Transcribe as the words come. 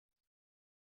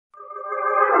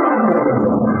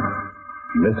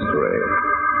Mystery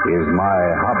is my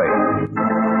hobby.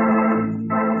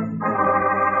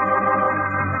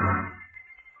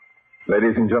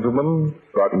 Ladies and gentlemen,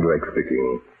 Barton Drake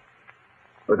speaking.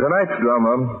 For tonight's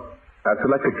drama, I've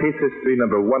selected case history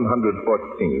number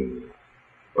 114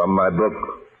 from my book,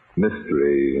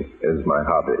 Mystery is My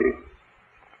Hobby.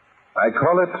 I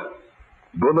call it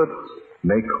Bullets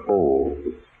Make Holes.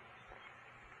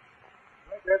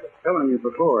 Like I was telling you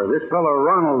before, this fellow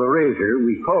Ronald the Razor,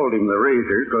 we called him the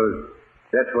Razor because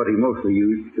that's what he mostly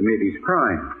used to commit his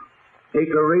crime. Take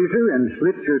a razor and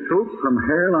slit your throat from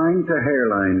hairline to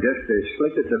hairline, just as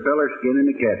slick as a feller's skin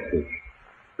in a catfish.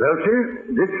 Well,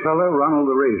 sir, this fellow, Ronald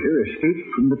the Razor,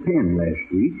 escaped from the pen last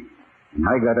week, and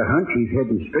I got a hunch he's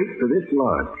heading straight for this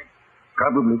lodge.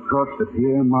 Probably cross the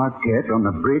Pierre Marquette on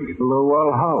the bridge below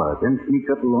Walhalla, then sneak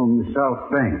up along the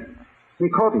south bank. They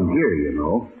caught him here, you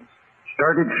know.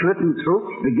 Started slitting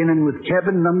throats, beginning with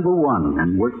cabin number 1,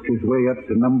 and worked his way up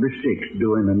to number 6,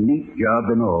 doing a neat job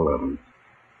in all of them.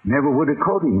 Never would have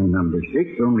caught him in number 6,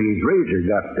 only his razor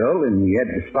got dull, and he had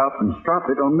to stop and strop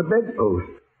it on the bedpost.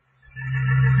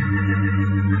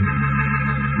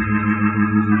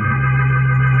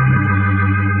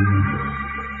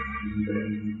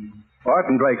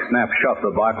 Barton Drake snapped shut the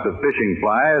box of fishing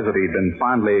flies that he'd been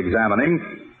fondly examining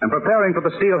and preparing for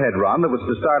the steelhead run that was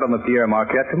to start on the Pierre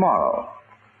Marquette tomorrow.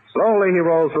 Slowly he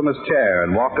rose from his chair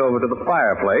and walked over to the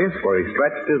fireplace where he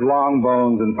stretched his long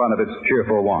bones in front of its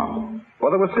cheerful warmth. For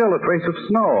there was still a trace of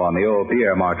snow on the old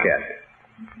Pierre Marquette.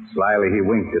 Slyly he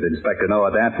winked at Inspector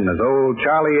Noah Danton as old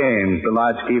Charlie Ames, the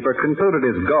lodgekeeper, concluded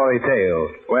his gory tale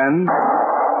when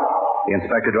the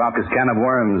inspector dropped his can of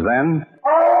worms. Then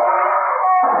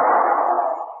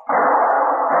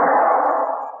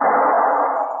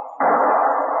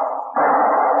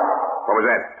What was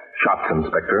that? Shots,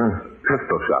 Inspector.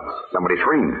 Pistol shots. Somebody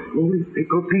screamed. Holy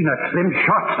pickle peanuts, them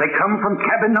shots, they come from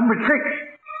cabin number 6.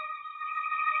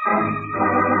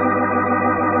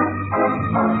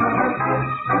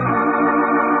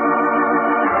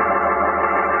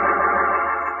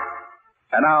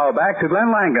 And now back to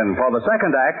Glenn Langan for the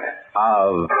second act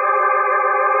of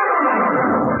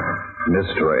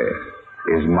Mystery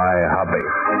is My Hobby.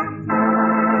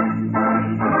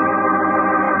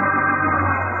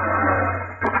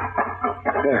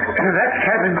 That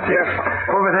cabin 6,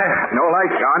 over there. No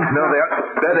lights, John. No,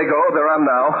 there they go. They're on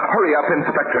now. Hurry up,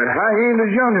 Inspector. I ain't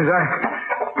as young as I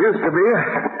used to be.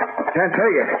 Can't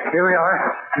take it. Here we are.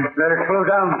 Better slow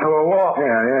down to a walk.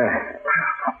 Yeah.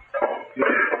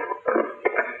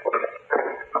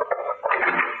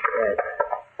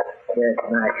 Yes,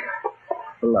 Max.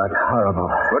 Blood, horrible.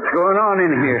 What's going on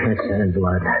in here? It's in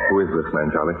blood. Who is this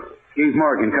man, Charlie? Steve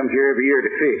Morgan comes here every year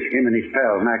to fish. Him and his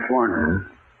pal, Max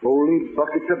Warner. Holy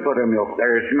buckets of buttermilk.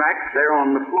 There's Max there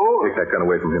on the floor. Take that gun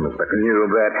away from him, Inspector. You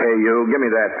bet. Hey, you. Give me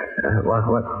that.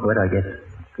 What'd I get?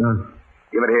 Gun.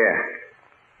 Give it here.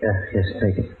 Yes,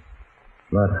 take it.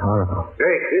 Blood, horrible.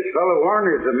 Hey, this fellow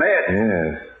Warner's a mess.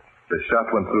 Yes. The shot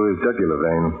went through his jugular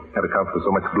vein. That accounts for so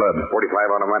much blood.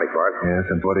 45 automatic, Bart. Yes,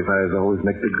 and 45s always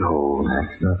make big holes.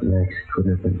 Max, not Max.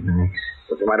 Couldn't have been Max.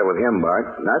 What's the matter with him,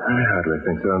 Bart? Nuts? I hardly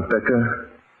think so,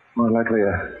 Inspector. More likely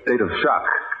a state of shock.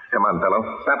 Come on, fellow.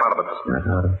 Snap out of it. Snap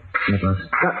out of it. Snap out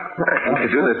of it. I hate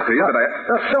to do this to you, but I...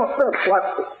 Don't. What?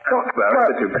 Don't. Well,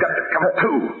 but you've got to come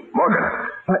to. Morgan.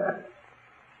 What?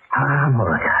 I'm all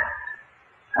right.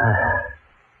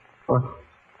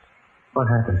 What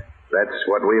happened? That's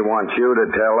what we want you to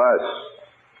tell us.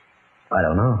 I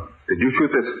don't know. Did you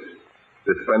shoot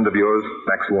this friend of yours,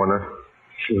 Max Warner?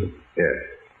 Shoot him? Yes.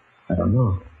 I don't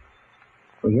know.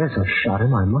 Well, yes, I shot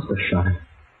him. I must have shot him.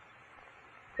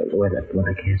 Take away that blood.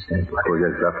 I can't stand blood. Pull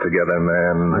yourself together,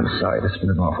 man. I'm sorry. This has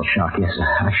been an awful shock. Yes,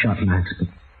 I shot Max, but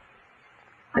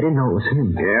I didn't know it was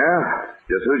him. Yeah?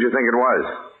 Just who'd you think it was?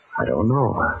 I don't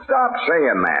know. Stop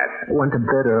saying that. I went to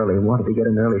bed early and wanted to get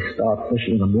an early start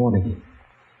fishing in the morning.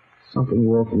 Something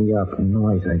woke me up, a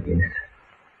noise, I guess.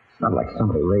 It's not like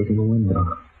somebody raising a window.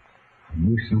 I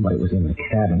knew somebody was in the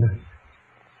cabin.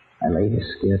 I lay here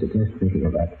scared to death thinking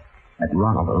of that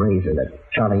Ronald the Razor that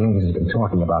Charlie Ames has been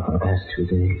talking about for the past 2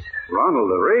 days.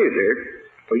 Ronald the Razor?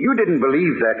 Well, you didn't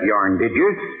believe that yarn, did you?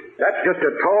 That's just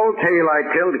a tall tale I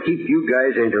tell to keep you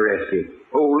guys interested.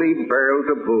 Holy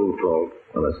barrels of bull talk.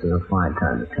 Well, it's a fine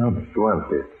time to tell me. Go on,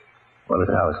 please. Well, as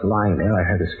I was lying there, I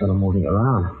heard this fellow moving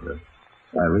around.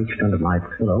 So I reached under my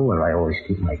pillow, where I always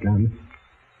keep my gun,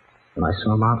 and I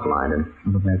saw him outlined in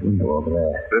front of that window over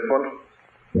there. This one?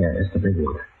 Yeah, it's the big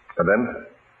one. And then?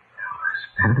 I was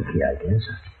panicky, I guess.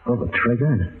 I pulled the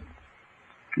trigger and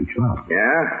he dropped.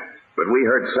 Yeah? But we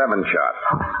heard 7 shots.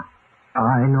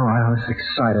 I know I was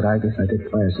excited. I guess I did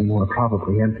fire some more,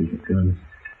 probably empty the gun.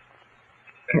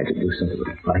 Can't you do something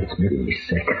with it, buddy? It's making me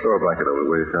sick. Throw a blanket over,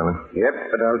 will you, Charlie? Yep,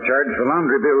 but I'll charge the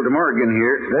laundry bill to Morgan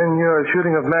here. Then your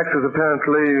shooting of Max is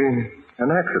apparently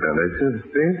an accident, is it,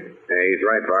 Steve? Yeah, he's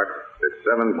right, Bart. There's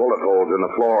 7 bullet holes in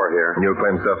the floor here. And you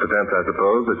claim self-defense, I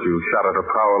suppose, that you shot at a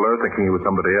prowler thinking he was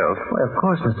somebody else. Well, of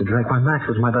course, Mr. Drake. My Max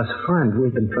was my best friend.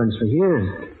 We've been friends for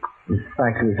years. In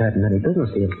fact, we've had many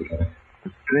business deals together. A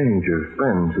stranger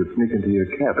friend should sneak into your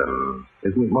cabin.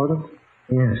 Isn't it, Morgan?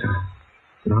 Yes, I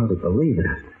can hardly believe it.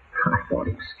 I thought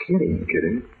he was kidding.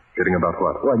 Kidding? Kidding about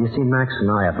what? Well, you see, Max and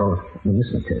I are both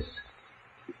numismatists.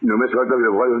 No, Miss what?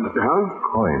 Huh?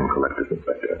 Coin collectors,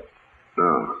 Inspector.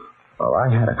 Oh. Well,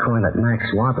 I had a coin that Max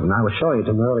wanted, and I was showing it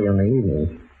to him early in the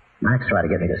evening. Max tried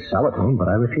to get me to sell it to him, but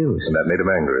I refused. And that made him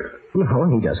angry. No,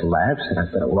 he just laughed, and I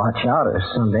better watch out, or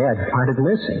someday I'd find it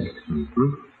missing. Mm-hmm.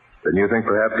 Then you think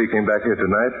perhaps he came back here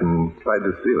tonight and tried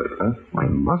to steal it, huh? I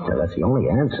must have. That's the only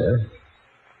answer.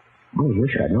 I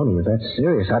wish I'd known he was that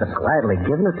serious. I'd have gladly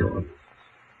given it to him.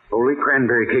 Holy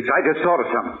cranberry cakes, I just thought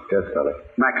of something. Yes, fella.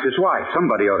 Max's wife.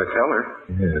 Somebody ought to tell her.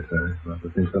 Yes, I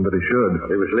think somebody should.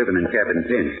 They was living in Cabin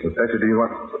 10. Inspector, do you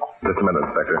want... Just a minute,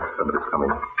 Inspector. Somebody's coming.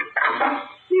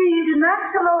 Gee, did Max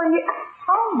come over here?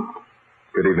 Oh.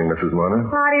 Good evening, Mrs. Warner.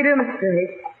 How do you do, Mr.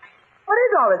 Drake? What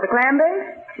is all this, a clam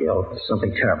bake?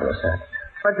 Something terrible has happened.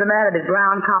 What's the matter? Did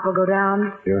Brown Copper go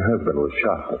down? Your husband was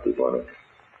shot, Mrs. Warner.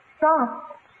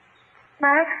 Stop.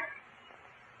 Max?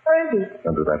 Where is he?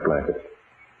 Under that blanket.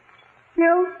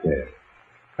 You? Yes.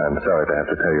 I'm sorry to have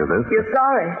to tell you this. You're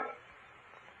sorry.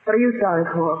 What are you sorry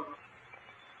for?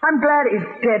 I'm glad he's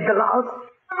dead, the louse.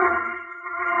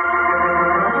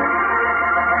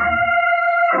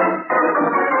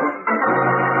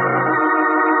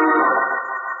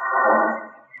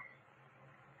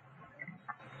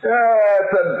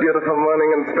 It's a beautiful morning,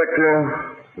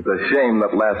 Inspector. It's a shame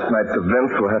that last night's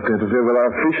events will have to interfere with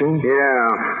our fishing.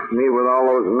 Yeah, me with all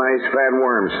those nice fat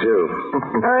worms, too.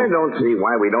 I don't see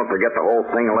why we don't forget the whole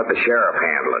thing and let the sheriff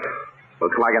handle it.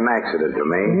 Looks like an accident to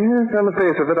me. Yes, on the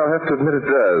face of it, I'll have to admit it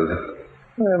does.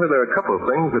 However, there are a couple of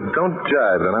things that don't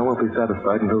jive, and I won't be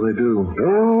satisfied until they do.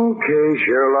 Okay,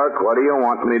 Sherlock, what do you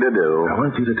want me to do? I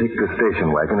want you to take the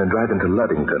station wagon and drive into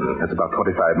Ludington. That's about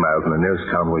 25 miles from the nearest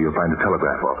town where you'll find a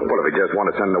telegraph office. Well, if you just want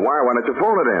to send the wire, why don't you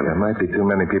phone it in? There might be too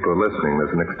many people listening.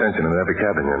 There's an extension in every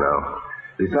cabin, you know.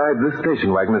 Besides, this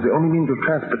station wagon is the only means of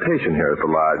transportation here at the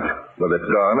lodge. When it's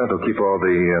gone, it'll keep all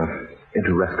the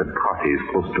interested parties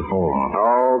close to home.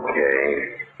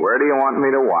 Okay. Where do you want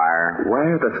me to wire?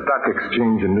 Wire the stock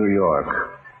exchange in New York.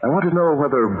 I want to know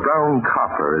whether brown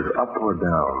copper is up or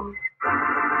down.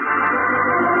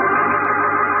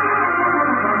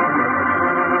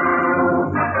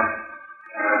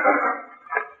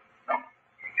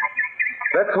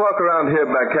 Let's walk around here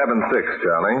by cabin 6,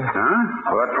 Charlie.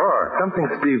 Huh? What for? Something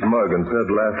Steve Morgan said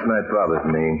last night bothered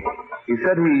me. He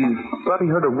said he thought he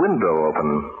heard a window open.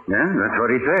 Yeah, that's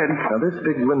what he said. Now, this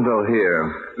big window here,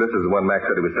 this is the one Max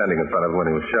said he was standing in front of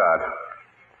when he was shot.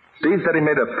 Steve said he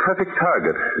made a perfect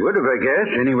target. Would have, I guess.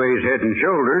 Anyways, head and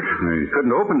shoulders. He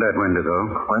couldn't open that window, though.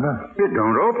 Why not? It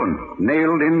don't open.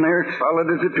 Nailed in there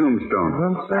solid as a tombstone.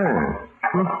 That's what I'm saying.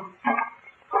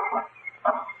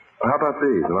 How about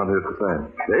these? The ones here for sale.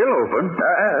 They'll open.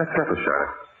 Careful, Charlie.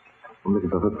 I'm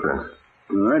looking for footprints.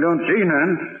 I don't see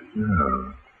none.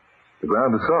 No. The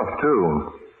ground is soft, too.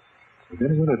 If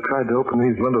anyone had tried to open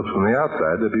these windows from the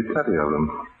outside, there'd be plenty of them.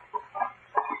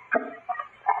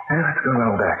 Yeah, let's go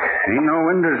around back. Ain't no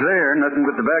windows there. Nothing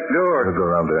but the back door. We'll go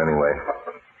around there anyway.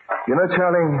 You know,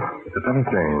 Charlie, it's a funny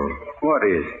thing. What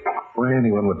is? Why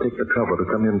anyone would take the trouble to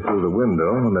come in through the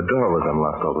window when the door was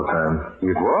unlocked all the time.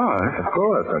 It was? Of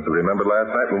course. Don't you remember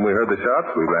last night when we heard the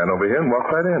shots? We ran over here and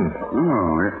walked right in.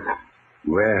 Oh,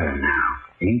 well, now,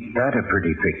 ain't that a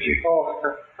pretty picture? Oh,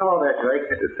 hello there, Drake.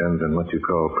 It depends on what you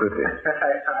call pretty.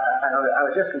 I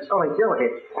was just consoling Jill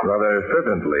here. Rather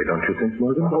fervently, don't you think,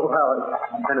 Morgan? Well,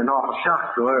 it's been an awful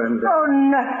shock to her, and... Oh,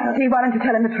 nuts. Why don't you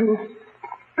tell him the truth?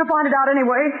 You'll find it out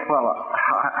anyway. Well,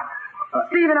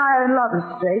 Steve and I are in love,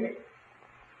 Mr. Drake.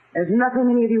 There's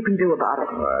nothing any of you can do about it.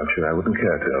 Well, I'm sure I wouldn't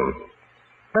care to.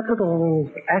 That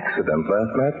little accident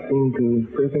last night seemed to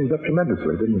clear things up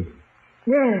tremendously, didn't it?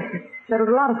 Yes, there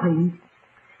was a lot of things.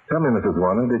 Tell me, Mrs.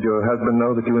 Warner, did your husband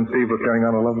know that you and Steve were carrying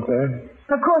on a love affair?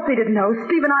 Of course he didn't know.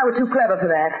 Steve and I were too clever for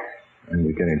that. I'm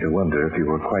beginning to wonder if you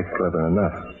were quite clever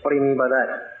enough. what do you mean by that?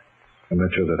 I'm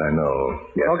not sure that I know.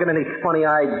 Yes. Don't get any funny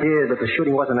ideas that the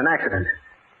shooting wasn't an accident.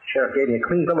 Sheriff gave me a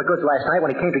clean bill of goods last night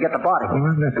when he came to get the body. Well,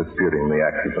 I'm not disputing the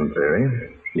accident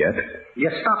theory. Yet.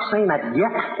 Just stop saying that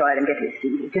yet. So I didn't get his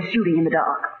seat. Just shooting in the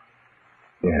dark.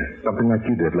 Yes, something like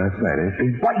you did last night, eh,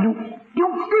 Steve? What, you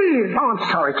Steve! Oh, I'm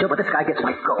sorry, Joe, but this guy gets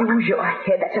my goat. Use your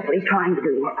head. That's just what he's trying to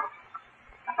do.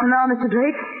 Now, Mr.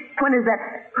 Drake, when is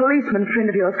that policeman friend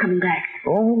of yours coming back?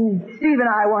 Oh, Steve and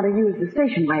I want to use the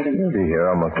station wagon. he'll be here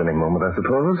almost any moment, I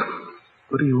suppose.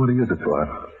 What do you want to use it for?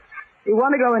 We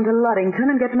want to go into Luddington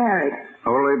and get married.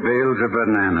 Holy bales of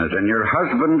bananas, and your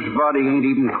husband's body ain't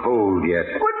even cold yet.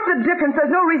 What's the difference?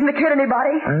 There's no reason to kid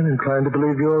anybody. I'm inclined to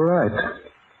believe you're right.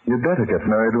 You'd better get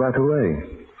married right away.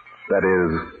 That is,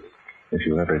 if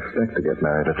you ever expect to get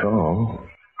married at all.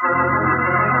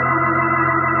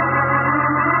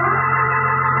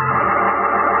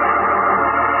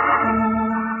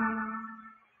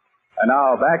 And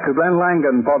now back to Glenn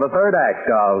Langan for the third act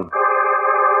of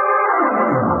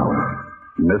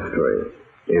Mystery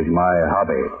is My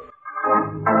Hobby.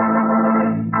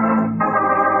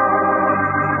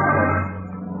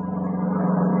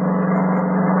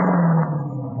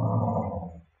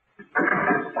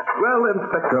 Well,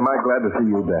 Inspector, am I glad to see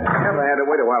you back. Yes, I had to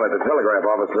wait a while at the telegraph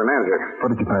office for an answer. What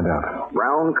did you find out?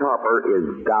 Brown copper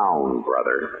is down,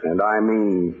 brother. And I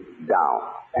mean down.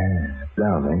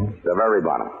 Downing. The very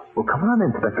bottom. Well, come on,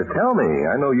 Inspector, tell me.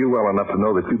 I know you well enough to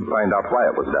know that you'd find out why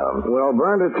it was down. Well,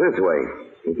 Brent, it's this way.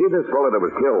 You see this fellow that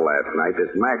was killed last night,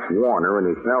 this Max Warner and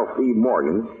his pal Steve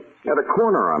Morgan, had a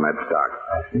corner on that stock.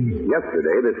 I see.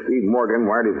 Yesterday, this Steve Morgan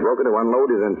wired his broker to unload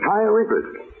his entire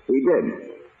interest. He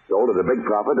did. Sold at a big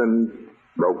profit and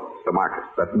broke the market.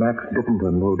 But Max didn't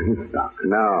unload his stock.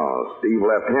 No, Steve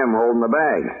left him holding the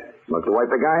bag. Must have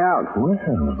wiped the guy out.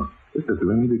 Well, this is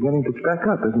really beginning to stack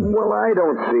up, isn't it? Well, I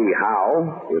don't see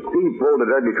how. If Steve pulled a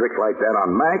dirty trick like that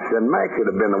on Max, then Max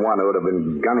would have been the one who would have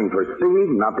been gunning for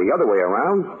Steve, not the other way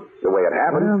around, the way it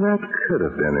happened. Well, that could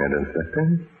have been it,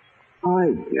 Inspector. I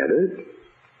get it.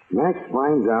 Max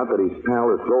finds out that his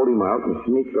pal has sold him out and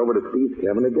sneaks over to Steve's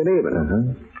cabin to get even.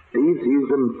 Steve sees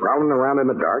him prowling around in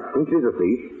the dark, thinks he's a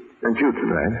thief, and shoots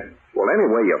him. Right. Well, any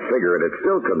way you figure it, it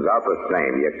still comes out the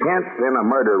same. You can't pin a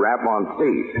murder rap on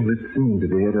Steve. Well, it seemed to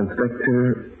be it,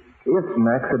 Inspector. If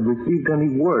Max had received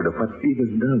any word of what Steve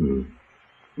has done.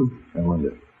 I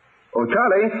wonder. Oh,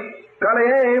 Charlie! Charlie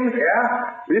Ames!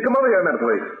 Yeah? Will you come over here a minute,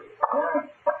 please?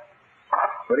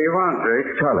 What do you want,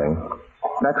 Drake? Charlie,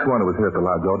 Max Warner was here at the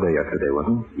lodge all day yesterday,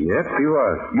 wasn't he? Yep, he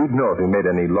was. You'd know if he made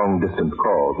any long-distance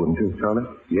calls, wouldn't you, Charlie?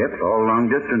 Yep, all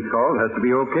long-distance calls has to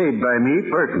be okayed by me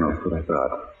personal. That's what I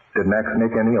thought. Did Max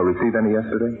make any or receive any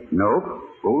yesterday? Nope.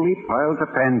 Only piles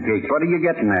of pancakes. What are you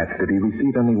getting at? Did he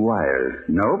receive any wires?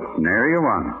 Nope. Nary a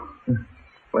one.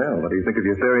 Well, what do you think of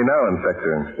your theory now,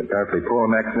 Inspector? Apparently poor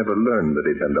Max never learned that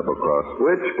he'd been double-crossed.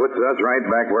 Which puts us right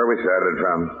back where we started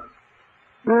from.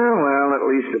 Well, at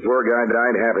least the poor guy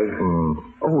died happy.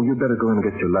 Oh, you'd better go and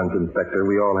get your lunch, Inspector.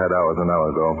 We all had ours an hour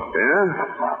ago. Yeah?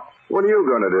 What are you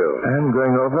going to do? I'm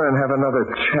going over and have another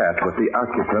chat with the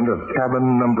occupant of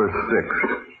cabin number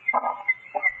 6.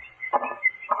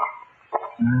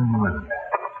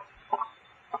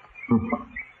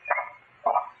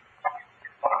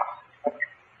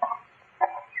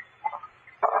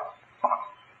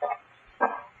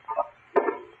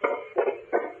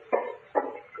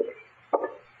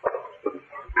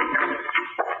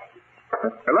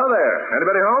 Hello there.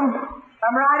 Anybody home?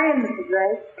 Come right in, Mr.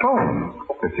 Drake. Oh,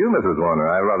 it's you, Mrs. Warner.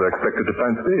 I rather expected to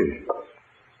find Steve.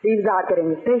 Steve's out getting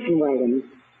the station wagon.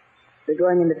 They're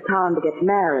going into town to get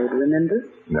married, remember?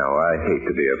 Now, I hate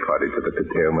to be a party to the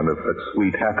curtailment of such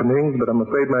sweet happenings, but I'm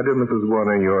afraid, my dear Mrs.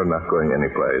 Warner, you're not going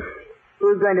anyplace.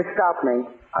 Who's going to stop me?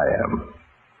 I am.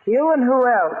 You and who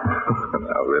else?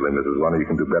 Now, really, Mrs. Warner, you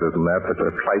can do better than that. Such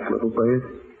a trite little place.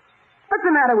 What's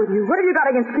the matter with you? What have you got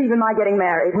against Steve and my getting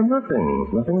married? Well,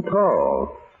 nothing. Nothing at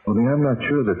all. Only I'm not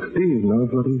sure that Steve knows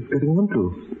what he's getting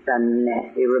into. It's a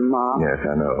nasty remark. Yes,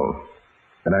 I know.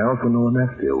 And I also know a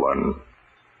nastier one.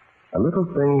 A little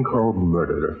thing called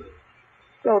murder.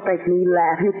 Don't make me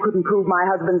laugh. You couldn't prove my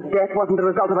husband's death wasn't the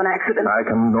result of an accident. I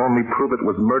can only prove it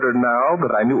was murder now,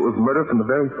 but I knew it was murder from the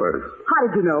very first. How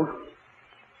did you know?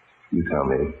 You tell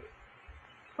me.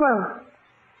 Well,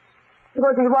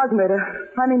 supposing it was murder.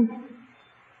 I mean,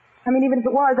 even if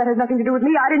it was, that has nothing to do with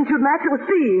me. I didn't shoot Max. It was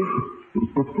Steve.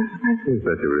 You're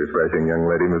such a refreshing young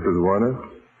lady, Mrs. Warner.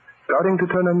 Starting to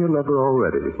turn on your lover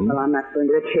already. Well, I'm not going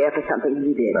to a chair for something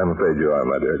he did. I'm afraid you are,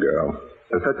 my dear girl.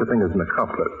 There's such a thing as an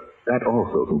accomplice. That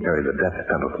also can carry the death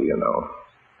penalty, you know.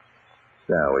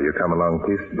 Now, will you come along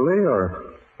peaceably,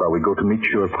 or shall we go to meet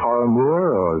your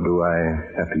paramour, or do I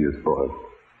have to use force?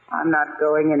 I'm not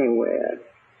going anywhere.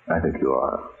 I think you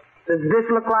are. Does this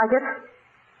look like it?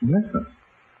 Yes, sir.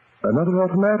 Another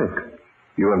automatic.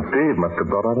 You and Steve must have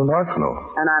brought out an arsenal.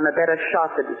 And I'm a better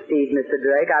shot than Steve, Mr.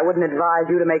 Drake. I wouldn't advise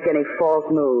you to make any false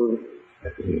moves. I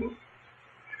see.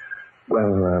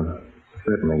 Well,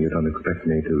 certainly you don't expect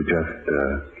me to just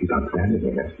keep on standing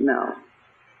here. No.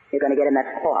 You're going to get in that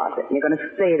closet, and you're going to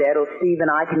stay there till Steve and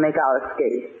I can make our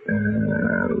escape.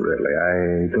 Really,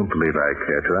 I don't believe I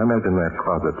care to. I imagine that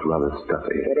closet's rather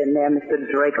stuffy. Get in there,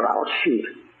 Mr. Drake, or I'll shoot.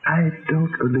 I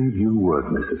don't believe you would,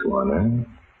 Mrs. Warner.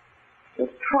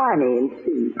 Just try me and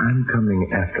see. I'm coming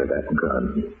after that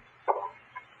gun.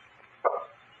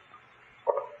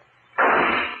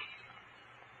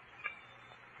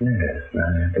 Yes,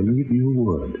 I believe you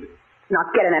would. Now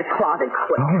get in that closet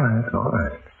quick. All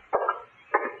right.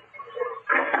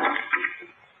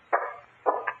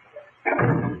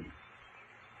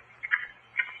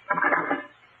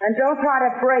 And don't try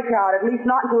to break out, at least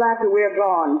not until after we're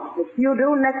gone. If you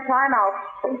do, next time I'll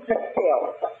shoot you still.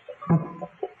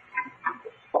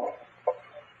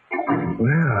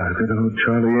 Well, as good old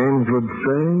Charlie Ames would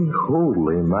say,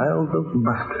 holy miles of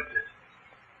mustard.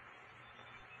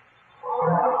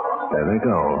 There they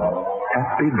go.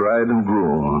 Happy bride and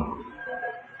groom.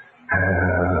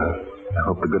 I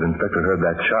hope the good inspector heard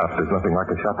that shot. There's nothing like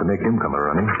a shot to make him come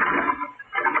a-running.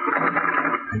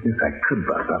 I guess I could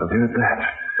bust out of here at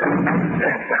that.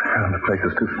 The place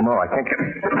is too small. I can't get a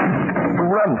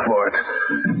run for it.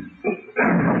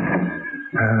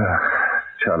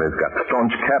 Charlie's got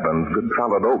staunch cabins, good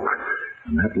solid oak.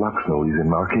 And that lock's no easy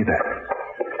mark either.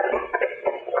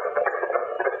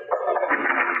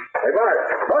 Hey, Bart!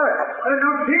 There's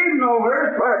no team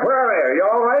nowhere. Bart, where are you? You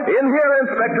all right? In here,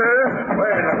 Inspector.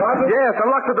 Where, in the closet? Yes,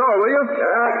 unlock the door, will you?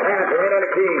 I can't. There ain't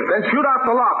any key. Then shoot out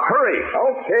the lock. Hurry.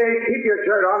 Okay, keep your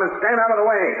shirt on and stand out of the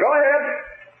way. Go ahead.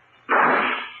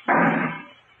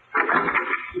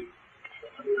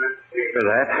 For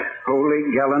that, holy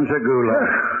gallons of gula.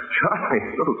 Charlie,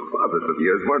 those closets of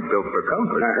yours weren't built for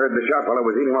comfort. I heard the shot while I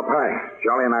was eating my pie.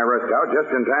 Charlie and I rushed out just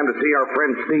in time to see our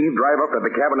friend Steve drive up to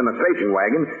the cabin in the station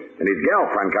wagon, and his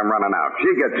girlfriend come running out.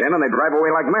 She gets in, and they drive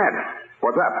away like mad.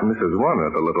 What's up? Mrs.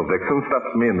 Warner, the little vixen,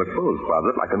 stuffed me in the clothes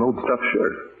closet like an old stuffed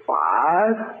shirt.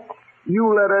 What?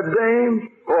 You let a dame?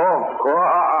 Listen.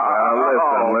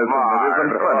 It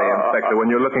isn't funny, Inspector, when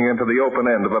you're looking into the open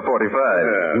end of a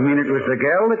 45. You mean it was the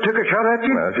gal that took a shot at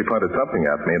you? Well, she pointed something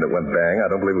at me and it went bang. I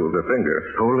don't believe it was her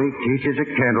finger. Holy cases of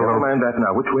candle. Never mind that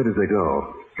now. Which way does they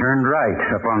go? Turned right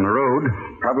up on the road,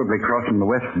 probably crossing the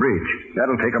West Bridge.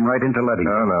 That'll take them right into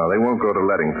Leadington. No, they won't go to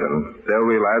Leadington. They'll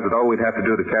realize that all we'd have to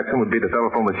do to catch them would be to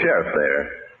telephone the sheriff there.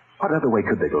 What other way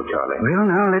could they go, Charlie? Well,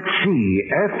 now, let's see.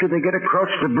 After they get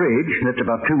across the bridge, that's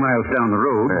about 2 miles down the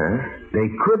road, they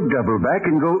could double back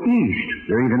and go east.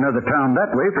 There ain't another town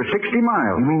that way for 60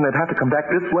 miles. You mean they'd have to come back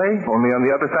this way? Only on the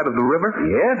other side of the river?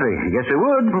 Yes, I guess they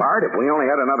would. Bart, if we only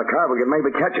had another car, we could maybe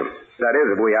catch him. That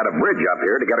is, if we had a bridge up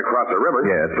here to get across the river.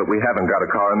 Yes, but we haven't got a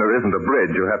car and there isn't a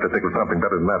bridge. You'll have to think of something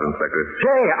better than that, Inspector.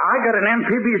 Say, I got an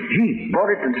amphibious Jeep.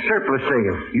 Bought it at the surplus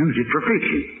sale. Used it for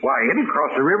fishing. Why, it'll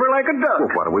cross the river like a duck.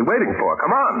 Well, what are we waiting for?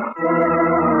 Come on.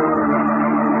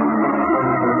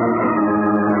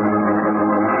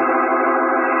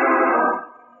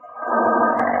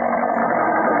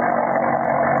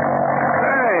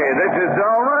 This is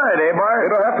all right, eh, Bart?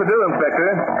 It'll have to do, Inspector.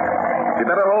 You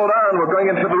better hold on. We're going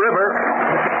into the river.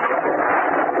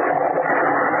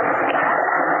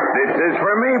 This is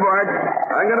for me, Bart.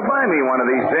 I'm going to buy me one of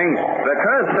these things. The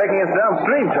current's taking us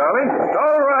downstream, Charlie.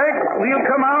 All right. We'll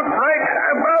come out right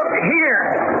about here.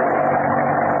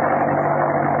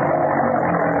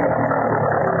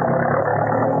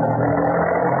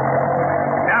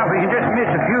 Now, if we can just miss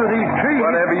a few of these trees.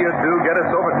 Whatever you do, get us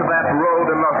over to that road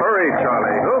in a hurry,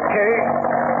 Charlie. Okay.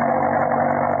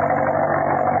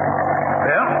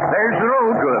 Well, there's the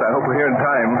road. Good. I hope we're here in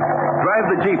time. Drive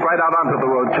the Jeep right out onto the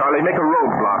road, Charlie. Make a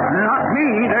roadblock. Not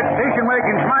me. That station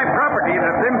wagon's my property, and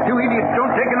if them two idiots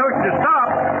don't take a notion to stop,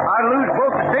 I'll lose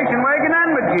both the station wagon and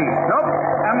my Jeep. Nope.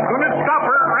 I'm going to stop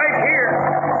her right here.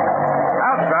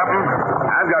 I'll stop him.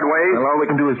 I've got ways. Well, all we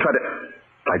can do is try to...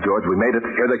 By George, we made it.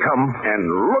 Here they come. And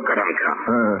look at them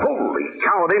come. Holy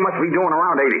cow, they must be doing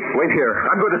around 80. Wait here.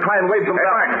 I'm going to try and wave them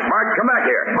down. Bart, come back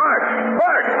here. Bart!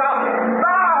 Stop!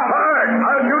 Bart!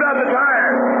 I'll shoot out the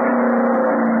tire.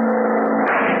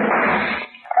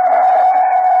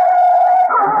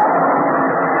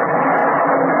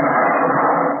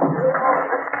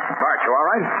 Bart, you all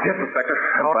right? Yes, Inspector.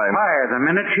 Fire the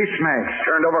minute she smashed.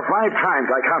 Turned over 5 times.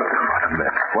 I counted.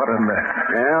 What a mess.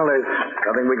 Well, there's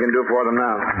nothing we can do for them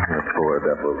now. The poor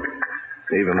devils.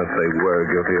 Even if they were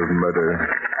guilty of murder,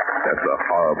 that's a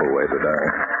horrible way to die.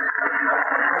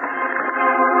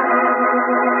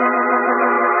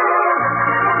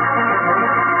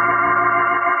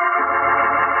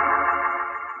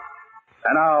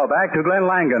 And now back to Glenn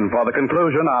Langan for the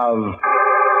conclusion of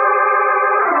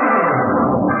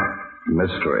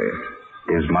Mystery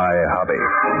is my hobby.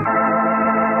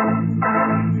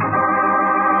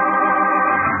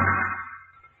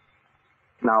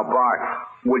 Now, Bart,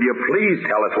 will you please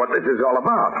tell us what this is all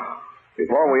about?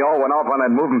 Before we all went off on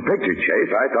that moving picture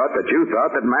chase, I thought that you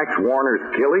thought that Max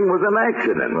Warner's killing was an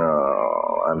accident.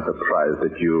 Oh, I'm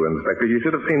surprised at you, Inspector. You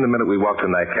should have seen the minute we walked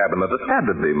in that cabin that it had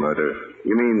to be murder.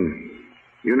 You mean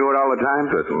you knew it all the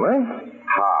time? Certainly.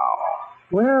 How?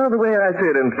 Well, the way I see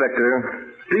it,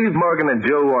 Inspector, Steve Morgan and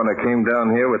Joe Warner came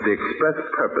down here with the express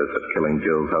purpose of killing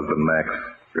Joe's husband, Max.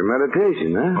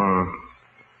 Premeditation, huh?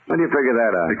 How do you figure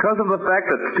that out? Because of the fact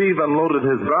that Steve unloaded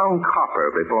his brown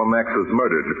copper before Max was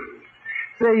murdered.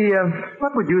 Say,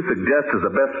 what would you suggest is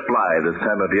the best fly this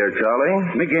time of year,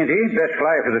 Charlie? McGinty, best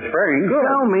fly for the spring. Good.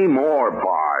 Tell me more,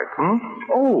 Bart.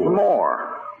 Oh.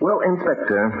 More. Well,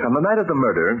 Inspector, on the night of the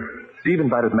murder, Steve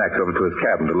invited Max over to his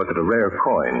cabin to look at a rare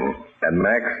coin. And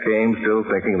Max came still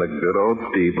thinking that good old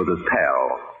Steve was his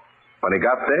pal. When he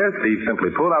got there, Steve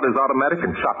simply pulled out his automatic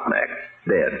and shot Max.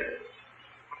 Dead.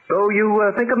 So you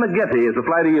think a McGinty is the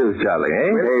fly to use, Charlie,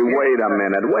 eh? Hey, wait a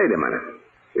minute.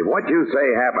 If what you say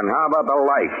happened, how about the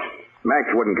lights? Max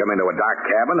wouldn't come into a dark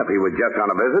cabin if he was just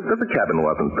on a visit. But the cabin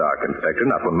wasn't dark, Inspector,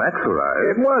 not when Max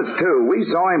arrived. It was, too. We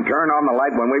saw him turn on the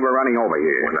light when we were running over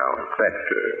here. Well, now,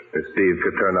 Inspector, if Steve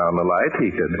could turn on the light, he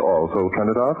could also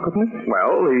turn it off, couldn't he?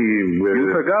 Well,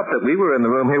 You forgot that we were in the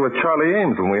room here with Charlie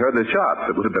Ames when we heard the shots.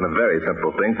 It would have been a very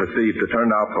simple thing for Steve to turn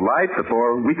off the light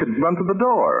before we could run to the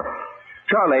door.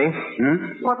 Charlie,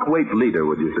 what weight leader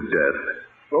would you suggest?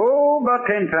 Oh, about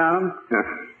 10 pounds.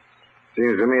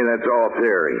 Seems to me that's all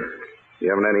theory. You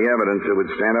haven't any evidence that would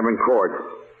stand up in court.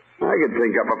 I could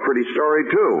think up a pretty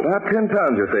story, too. About 10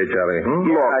 pounds, you say, Charlie?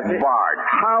 Look, Bart,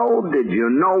 how did you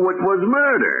know it was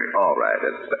murder? All right,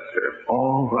 Inspector.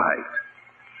 All right.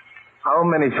 How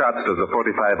many shots does a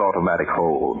 .45 automatic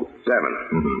hold? 7.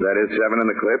 That is 7 in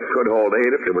the clip. Could hold 8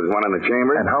 if there was one in the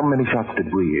chamber. And how many shots did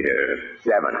we hear?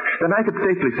 7. Then I could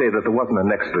safely say that there wasn't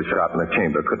an extra shot in the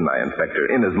chamber, couldn't I,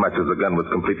 Inspector? Inasmuch as the gun was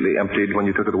completely emptied when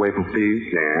you took it away from Steve?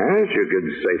 Yes, you could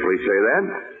safely say that.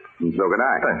 And so could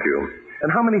I. Thank you. And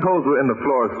how many holes were in the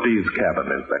floor of Steve's cabin,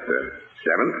 Inspector?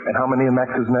 7. And how many in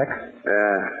Max's neck?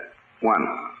 1.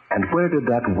 And where did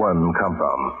that one come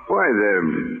from? Why,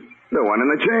 the one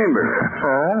in the chamber.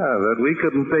 But we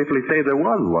couldn't safely say there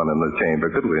was one in the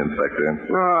chamber, could we, Inspector?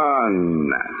 Oh,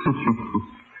 no.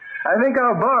 I think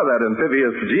I'll borrow that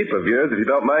amphibious Jeep of yours, if you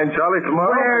don't mind, Charlie,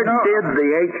 tomorrow. Where did the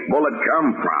 8th bullet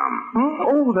come from?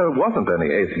 Oh, there wasn't any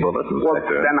ace bullet,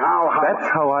 Inspector. Well, then how... That's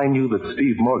how I knew that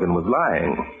Steve Morgan was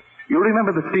lying. You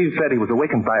remember that Steve said he was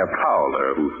awakened by a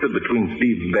prowler who stood between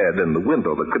Steve's bed and the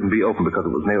window that couldn't be opened because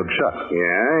it was nailed shut.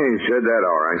 Yeah, he said that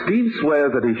all right. Steve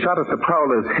swears that he shot at the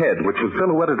prowler's head, which was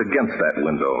silhouetted against that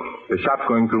window. The shot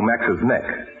going through Max's neck.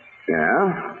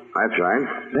 Yeah, that's right.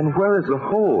 Then where is the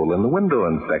hole in the window,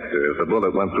 Inspector? If the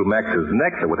bullet went through Max's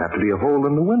neck, there would have to be a hole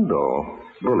in the window.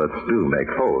 Bullets do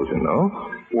make holes, you know.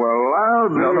 Well,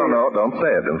 I'll be... No, don't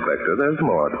say it, Inspector. There's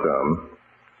more to come.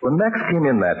 When Max came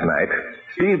in that night,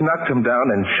 Steve knocked him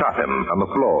down and shot him on the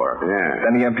floor. Yeah.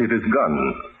 Then he emptied his gun.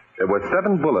 There were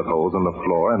 7 bullet holes in the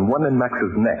floor and 1 in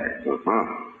Max's neck.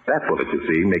 That bullet, you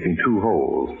see, making 2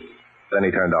 holes. Then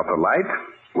he turned off the light,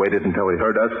 waited until he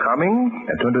heard us coming,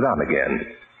 and turned it on again.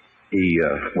 He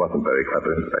wasn't very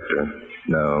clever, Inspector.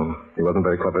 No, he wasn't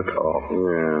very clever at all.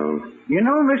 Yeah. You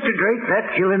know, Mr. Drake,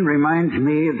 that killing reminds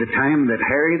me of the time that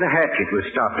Harry the Hatchet was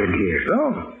stopping here.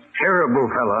 Oh. Terrible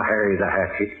fellow, Harry the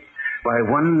Hatchet. Why,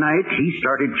 one night he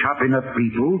started chopping up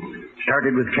people.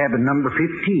 Started with cabin number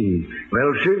 15.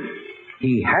 Well, sir,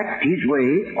 he hacked his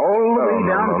way all the way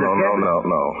down to the cabin.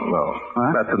 No.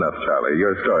 Huh? That's enough, Charlie.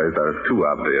 Your stories are too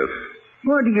obvious.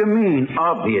 What do you mean,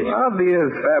 obvious?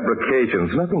 Obvious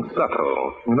fabrications, nothing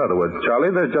subtle. In other words,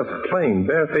 Charlie, they're just plain,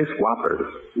 barefaced whoppers.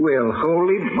 Well,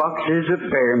 holy boxes of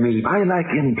bear meat. I like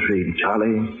intrigue,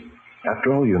 Charlie.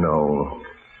 After all, you know,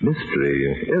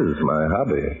 mystery is my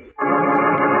hobby.